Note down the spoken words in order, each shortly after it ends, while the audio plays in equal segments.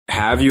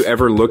Have you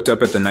ever looked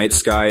up at the night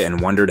sky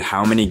and wondered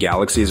how many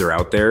galaxies are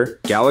out there?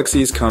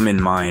 Galaxies come in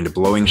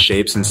mind-blowing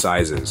shapes and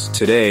sizes.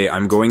 Today,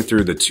 I'm going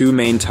through the two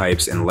main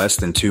types in less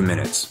than 2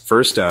 minutes.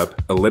 First up,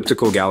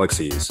 elliptical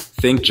galaxies.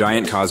 Think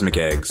giant cosmic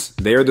eggs.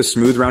 They are the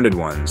smooth-rounded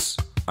ones.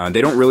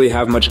 They don't really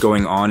have much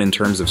going on in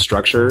terms of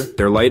structure.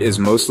 Their light is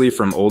mostly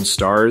from old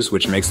stars,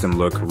 which makes them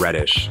look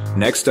reddish.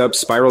 Next up,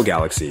 spiral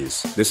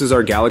galaxies. This is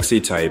our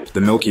galaxy type,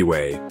 the Milky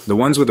Way. The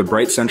ones with a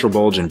bright central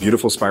bulge and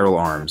beautiful spiral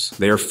arms.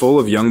 They are full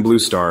of young blue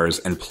stars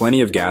and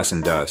plenty of gas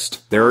and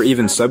dust. There are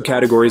even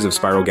subcategories of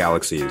spiral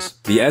galaxies.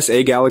 The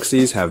SA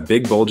galaxies have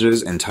big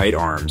bulges and tight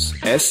arms.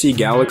 SC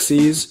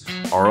galaxies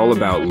are all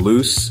about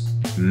loose,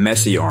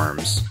 messy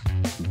arms.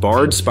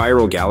 Barred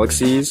spiral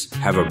galaxies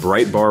have a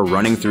bright bar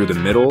running through the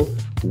middle,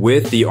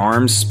 with the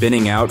arms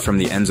spinning out from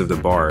the ends of the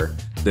bar.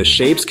 The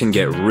shapes can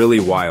get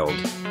really wild,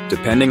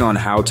 depending on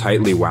how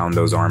tightly wound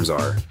those arms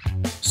are.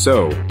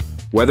 So,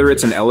 whether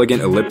it's an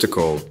elegant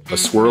elliptical, a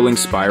swirling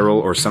spiral,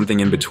 or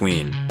something in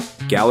between,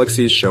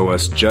 galaxies show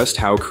us just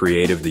how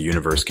creative the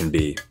universe can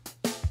be.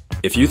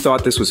 If you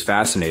thought this was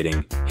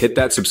fascinating, hit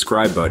that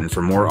subscribe button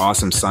for more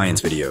awesome science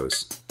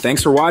videos.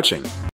 Thanks for watching!